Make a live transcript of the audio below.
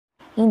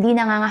Hindi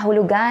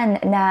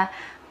nangangahulugan na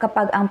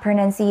kapag ang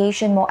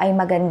pronunciation mo ay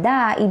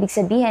maganda, ibig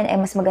sabihin ay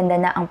mas maganda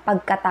na ang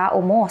pagkatao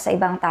mo sa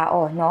ibang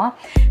tao, no?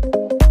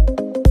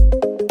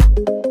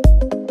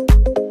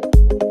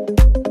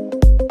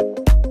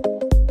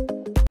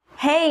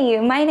 Hey,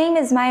 my name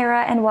is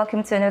Myra and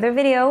welcome to another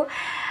video.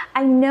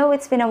 I know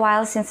it's been a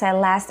while since I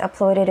last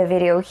uploaded a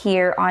video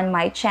here on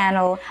my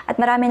channel at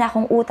marami na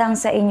akong utang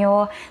sa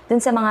inyo dun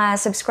sa mga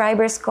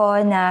subscribers ko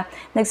na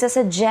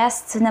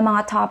nagsasuggest na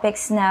mga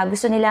topics na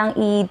gusto nilang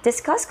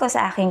i-discuss ko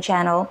sa aking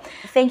channel.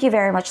 Thank you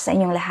very much sa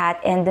inyong lahat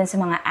and dun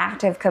sa mga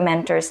active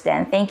commenters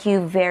din. Thank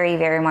you very,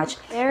 very much.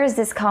 There is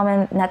this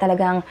comment na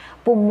talagang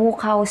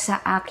pumukaw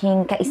sa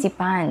aking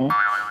kaisipan.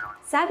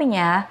 Sabi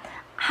niya,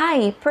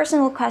 "Hi,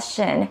 personal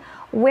question.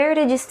 Where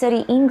did you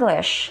study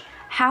English?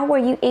 How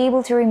were you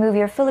able to remove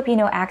your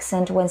Filipino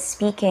accent when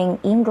speaking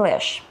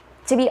English?"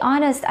 To be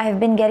honest, I've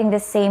been getting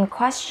the same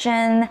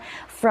question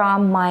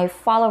from my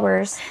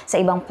followers sa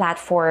ibang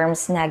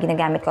platforms na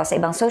ginagamit ko, sa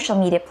ibang social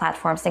media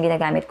platforms na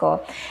ginagamit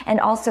ko,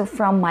 and also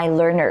from my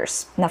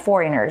learners na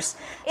foreigners.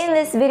 In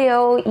this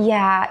video,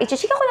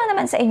 ichichika ko lang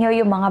naman sa inyo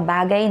yung mga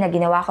bagay na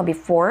ginawa ko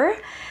before,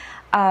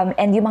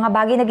 and yung mga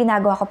bagay na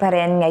ginagawa ko pa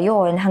rin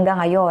ngayon, hanggang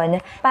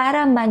ngayon,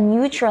 para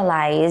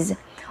ma-neutralize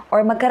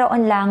or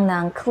magkaroon lang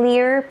ng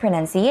clear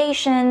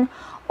pronunciation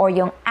or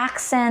yung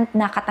accent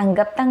na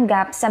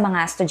katanggap-tanggap sa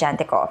mga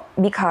estudyante ko.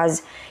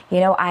 Because, you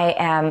know, I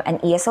am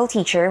an ESL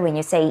teacher. When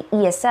you say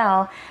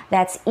ESL,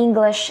 that's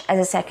English as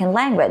a Second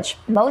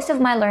Language. Most of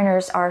my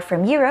learners are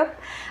from Europe,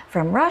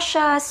 from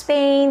Russia,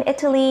 Spain,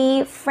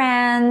 Italy,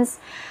 France,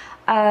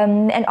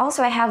 and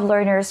also I have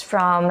learners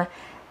from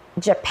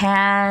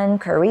Japan,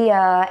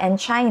 Korea, and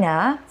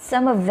China.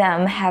 Some of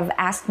them have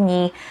asked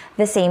me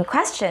the same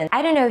question. I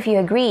don't know if you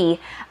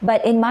agree,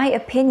 but in my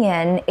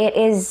opinion,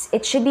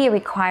 it should be a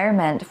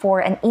requirement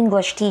for an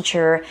English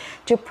teacher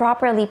to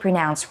properly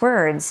pronounce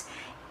words.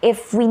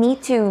 If we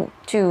need to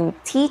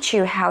teach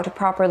you how to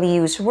properly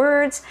use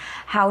words,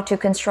 how to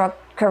construct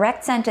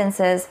correct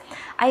sentences,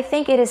 I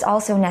think it is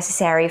also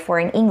necessary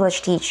for an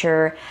English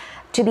teacher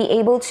to be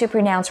able to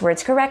pronounce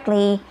words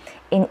correctly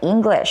in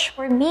English.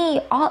 For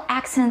me, all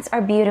accents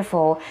are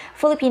beautiful.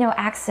 Filipino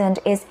accent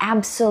is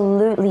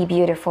absolutely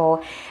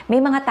beautiful. May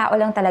mga tao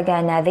lang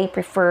talaga na they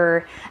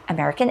prefer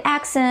American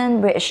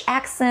accent, British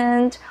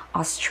accent,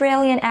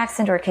 Australian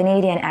accent, or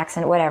Canadian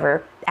accent,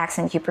 whatever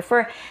accent you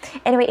prefer.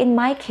 Anyway, in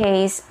my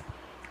case,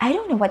 I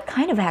don't know what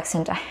kind of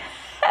accent I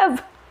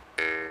have.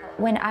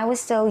 When I was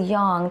still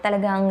young,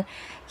 talagang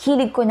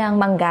hilig ko ng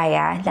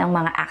manggaya ng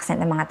mga accent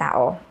ng mga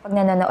tao. Pag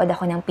nanonood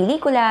ako ng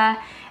pelikula,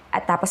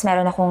 at tapos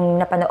meron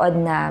akong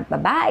napanood na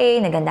babae,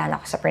 nagandahan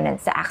ako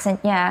sa accent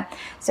niya.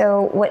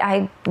 So what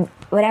I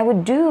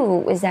would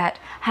do is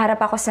that harap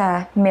ako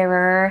sa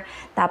mirror,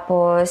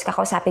 tapos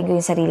kakausapin ko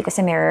yung sarili ko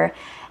sa mirror.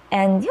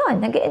 And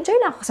yun,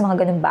 nag-enjoy lang ako sa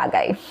mga ganung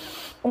bagay.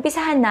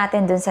 Umpisahan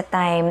natin dun sa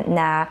time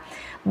na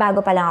bago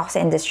pa lang ako sa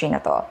industry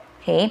na to.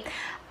 Okay?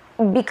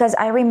 Because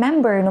I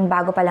remember nung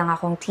bago pa lang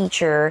akong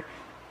teacher,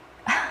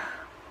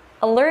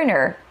 a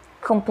learner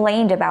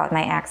complained about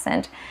my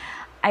accent.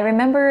 I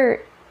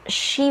remember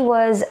she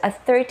was a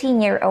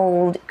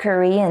 13-year-old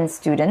Korean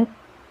student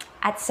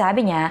at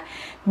sabi niya,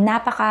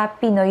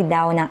 napaka-Pinoy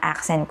daw ng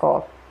accent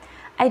ko.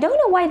 I don't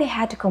know why they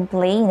had to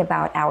complain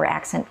about our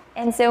accent.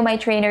 And so my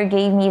trainer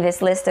gave me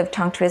this list of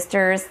tongue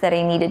twisters that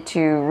I needed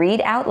to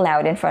read out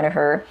loud in front of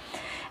her.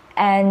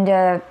 And,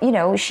 you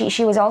know,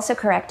 she was also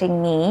correcting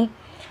me.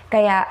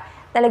 Kaya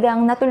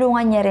talagang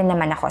natulungan niya rin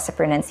naman ako sa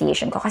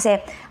pronunciation ko. Kasi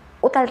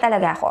utal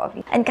talaga ako.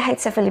 And kahit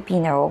sa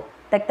Filipino,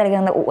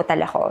 talagang nauutal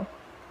ako.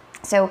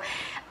 So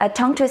a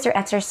tongue twister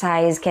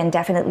exercise can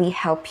definitely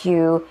help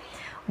you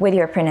with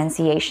your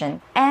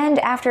pronunciation. And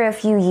after a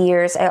few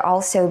years, I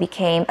also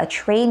became a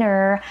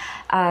trainer.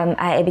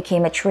 I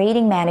became a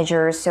training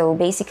manager. So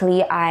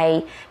basically,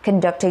 I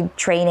conducted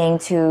training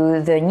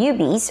to the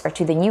newbies or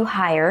to the new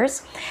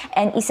hires.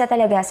 And isa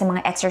talaga sa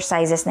mga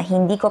exercises na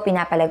hindi ko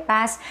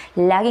pinapalagpas,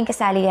 laging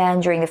kasali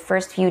yan during the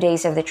first few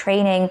days of the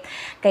training,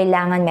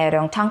 kailangan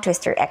merong tongue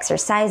twister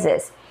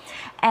exercises.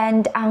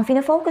 And ang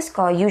fina-focus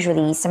ko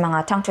usually sa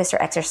mga tongue twister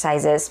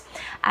exercises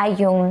ay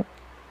yung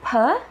p,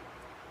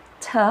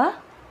 t,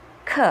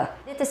 k.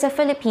 Dito sa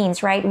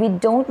Philippines, right, we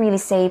don't really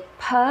say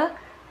p,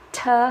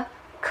 t,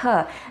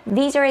 k.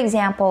 These are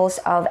examples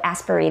of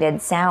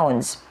aspirated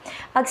sounds.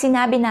 Pag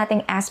sinabi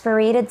nating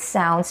aspirated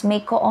sounds,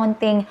 may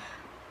kaunting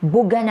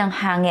buga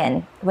ng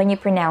hangin when you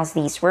pronounce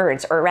these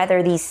words, or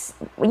rather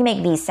when you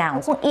make these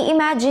sounds. Kung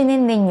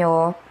i-imaginein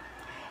ninyo,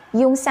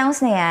 yung sounds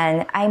na yan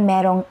ay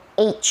merong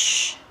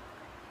H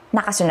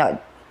nakasunod.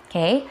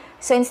 Okay?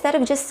 So instead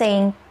of just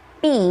saying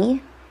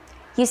P,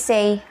 you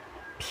say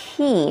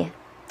P.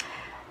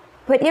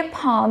 Put your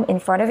palm in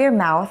front of your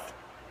mouth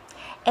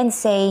and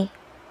say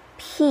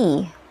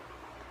P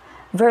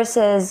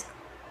versus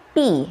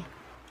P.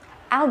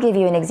 I'll give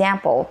you an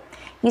example.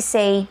 You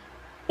say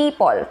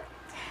people.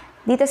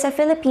 Dito sa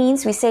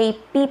Philippines, we say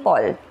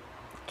people.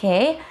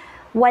 Okay?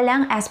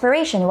 Walang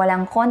aspiration,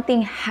 walang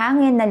konting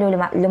hangin na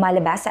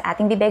lumalabas sa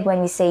ating bibig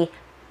when we say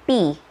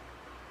P.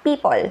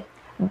 People.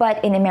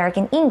 But in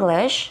American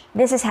English,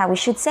 this is how we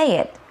should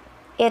say it.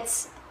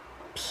 It's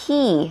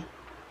P.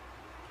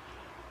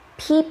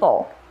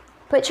 People.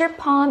 Put your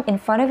palm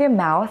in front of your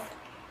mouth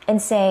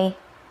and say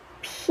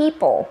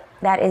people.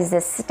 That is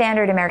the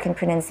standard American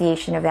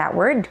pronunciation of that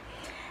word.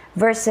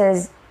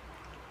 Versus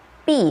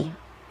P.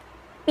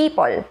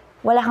 People.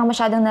 Wala kang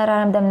masyadong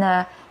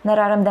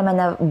nararamdaman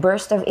na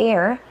burst of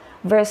air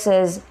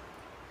versus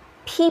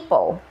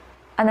people.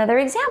 Another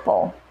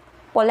example,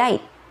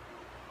 polite.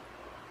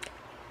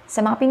 Sa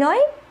mga Pinoy,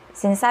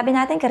 sinasabi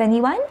natin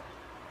karaniwan,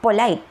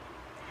 polite.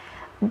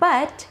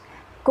 But,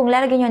 kung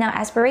lalagyan nyo ng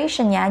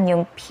aspiration yan,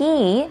 yung P,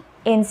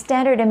 in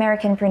standard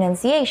American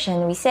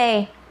pronunciation, we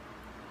say,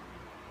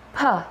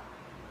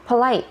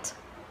 polite.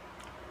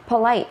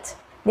 Polite.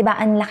 Diba,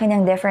 ang laki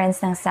ng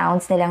difference ng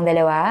sounds nilang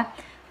dalawa?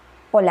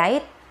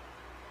 Polite,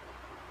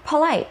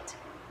 polite.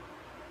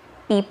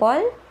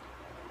 People,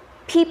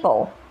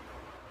 people.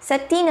 Sa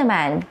T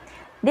naman,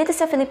 dito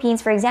sa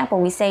Philippines, for example,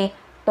 we say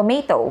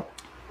tomato,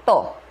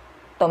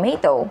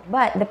 tomato.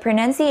 But the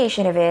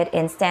pronunciation of it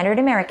in standard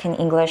American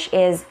English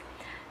is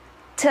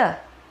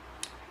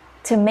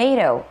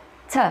tomato,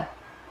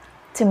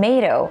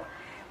 tomato.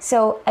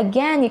 So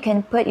again, you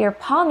can put your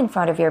palm in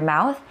front of your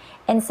mouth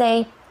and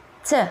say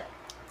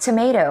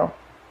tomato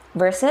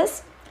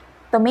versus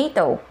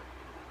tomato.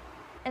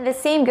 And the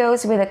same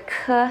goes with a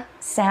k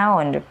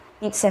sound.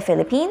 Sa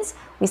Philippines,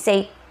 we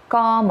say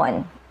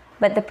common.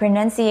 But the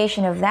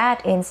pronunciation of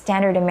that in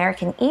standard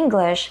American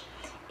English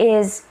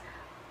is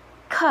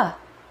k.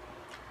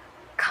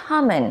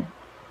 Common.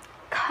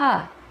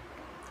 K.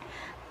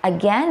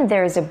 Again,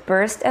 there's a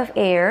burst of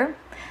air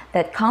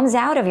that comes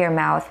out of your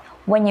mouth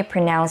when you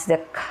pronounce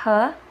the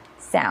k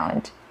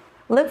sound.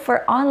 Look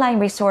for online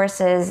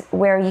resources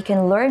where you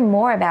can learn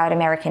more about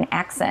American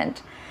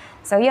accent.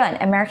 So yun,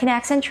 American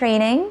accent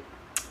training.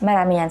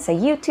 Marami yan sa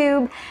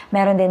YouTube.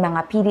 Meron din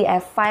mga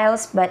PDF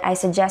files, but I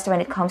suggest when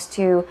it comes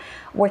to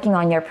working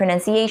on your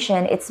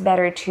pronunciation, it's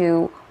better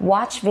to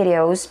watch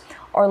videos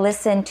or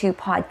listen to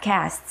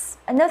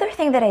podcasts. Another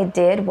thing that I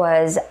did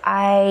was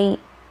I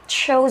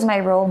chose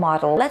my role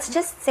model. Let's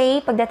just say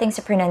pagdating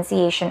sa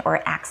pronunciation or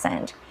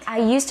accent.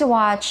 I used to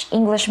watch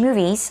English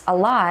movies a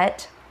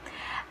lot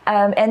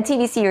and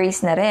TV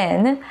series na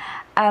rin.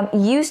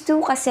 Used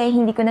to kasi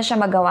hindi ko na siya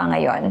magawa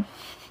ngayon.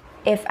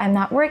 If I'm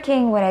not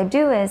working, what I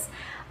do is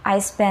I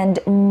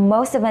spend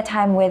most of my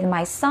time with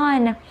my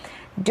son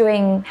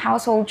doing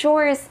household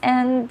chores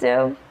and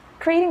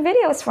creating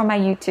videos for my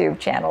YouTube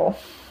channel.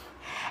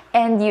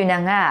 And yun na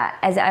nga,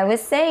 as I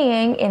was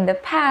saying, in the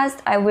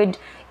past, I would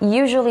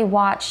usually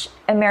watch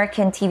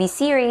American TV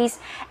series,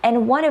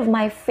 and one of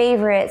my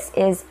favorites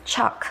is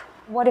Chuck.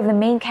 One of the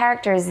main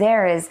characters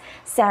there is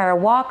Sarah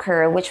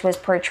Walker, which was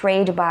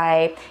portrayed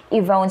by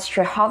Yvonne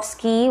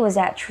Strahovski. Was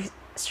that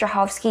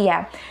Strahovski?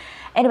 Yeah.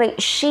 Anyway,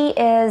 she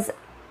is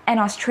an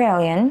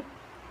Australian,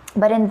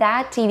 but in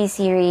that TV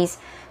series,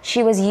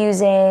 she was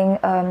using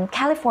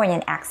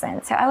Californian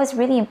accent. So I was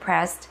really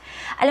impressed.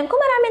 Alam ko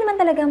marami naman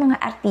talagang mga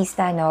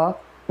artista, no,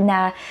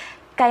 na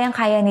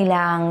kayang-kaya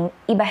nilang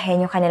ibahin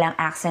yung kanilang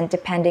accent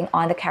depending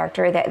on the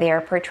character that they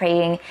are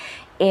portraying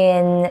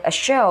in a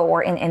show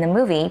or in a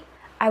movie.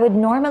 I would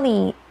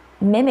normally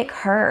mimic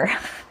her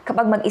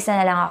kapag mag-isa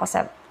na lang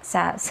ako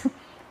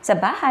sa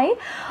bahay,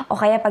 o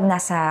kaya pag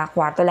nasa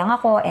kwarto lang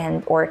ako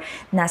or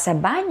nasa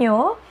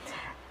banyo.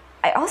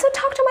 I also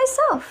talk to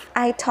myself.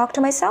 I talk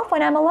to myself when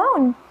I'm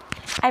alone.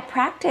 I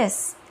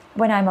practice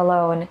when I'm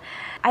alone.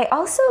 I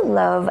also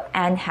love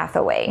Anne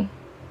Hathaway.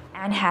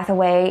 Anne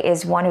Hathaway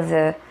is one of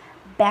the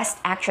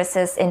best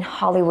actresses in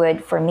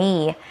Hollywood for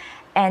me.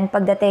 And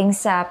pagdating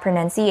sa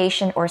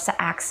pronunciation or sa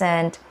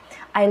accent,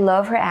 I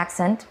love her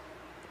accent.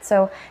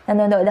 So,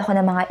 nanonood ako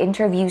ng mga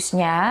interviews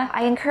niya.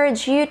 I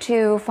encourage you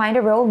to find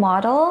a role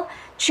model,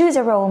 choose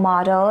a role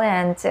model,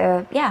 and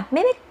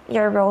mimic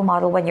your role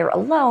model when you're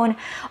alone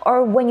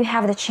or when you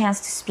have the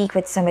chance to speak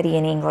with somebody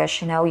in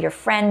English. You know, your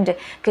friend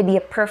could be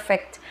a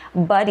perfect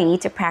buddy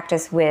to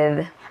practice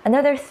with.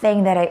 Another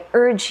thing that I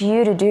urge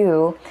you to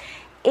do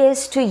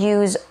is to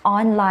use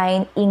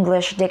online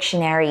English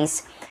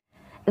dictionaries.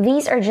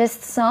 These are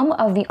just some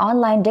of the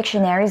online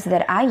dictionaries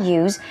that I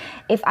use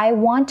if I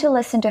want to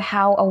listen to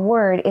how a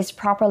word is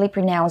properly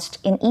pronounced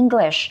in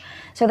English.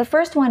 So the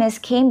first one is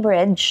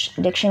Cambridge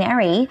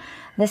Dictionary.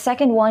 The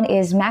second one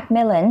is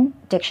Macmillan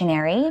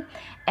Dictionary.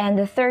 And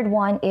the third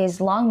one is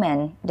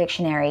Longman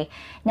Dictionary.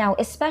 Now,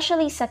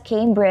 especially sa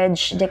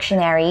Cambridge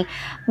Dictionary,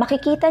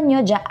 makikita nyo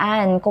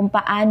dyan kung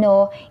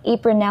paano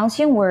i-pronounce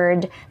yung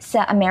word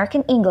sa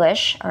American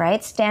English,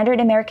 alright,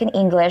 Standard American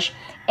English,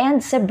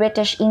 and sa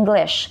British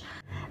English.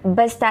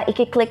 Basta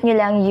i-click nyo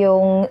lang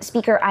yung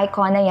speaker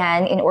icon na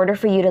yan in order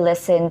for you to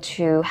listen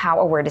to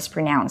how a word is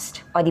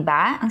pronounced. O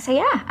diba? Ang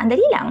saya, ang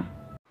dali lang.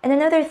 And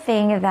another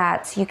thing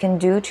that you can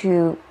do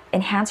to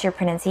enhance your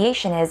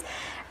pronunciation is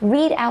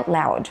read out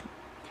loud.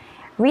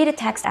 Read a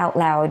text out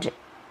loud.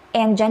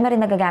 And dyan mo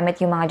rin nagagamit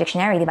yung mga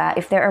dictionary, diba?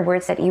 If there are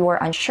words that you are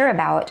unsure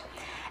about,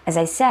 as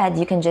I said,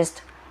 you can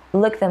just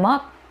look them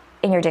up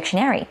in your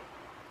dictionary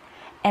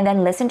and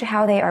then listen to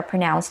how they are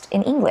pronounced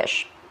in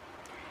English.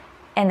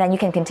 And then you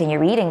can continue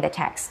reading the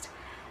text.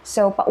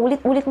 So,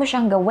 paulit-ulit mo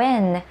siyang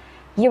gawin.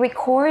 You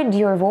record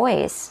your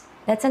voice.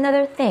 That's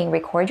another thing.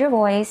 Record your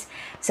voice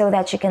so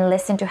that you can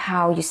listen to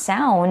how you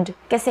sound.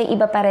 Kasi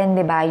iba pa rin,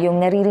 di ba,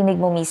 yung naririnig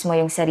mo mismo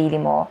yung sarili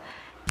mo.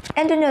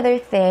 And another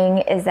thing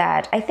is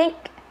that I think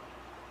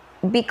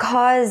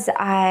because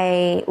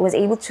I was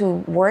able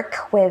to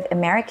work with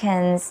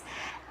Americans,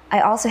 I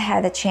also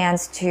had the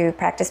chance to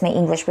practice my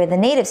English with a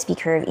native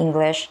speaker of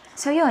English.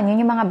 So yun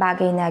yung mga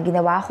bagay na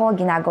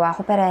ginagawa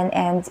ko pa rin.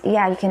 And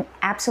yeah, you can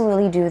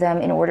absolutely do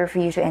them in order for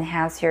you to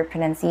enhance your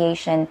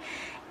pronunciation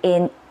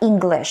in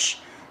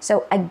English.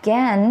 So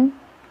again,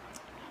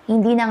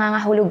 hindi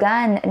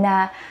nangangahulugan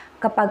na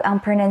kapag ang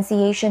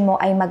pronunciation mo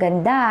ay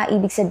maganda,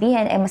 ibig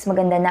sabihin ay mas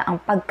maganda na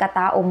ang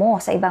pagkatao mo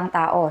sa ibang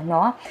tao,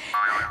 no?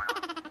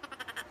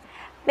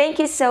 Thank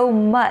you so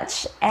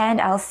much, and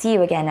I'll see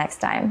you again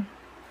next time.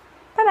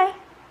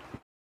 Bye-bye!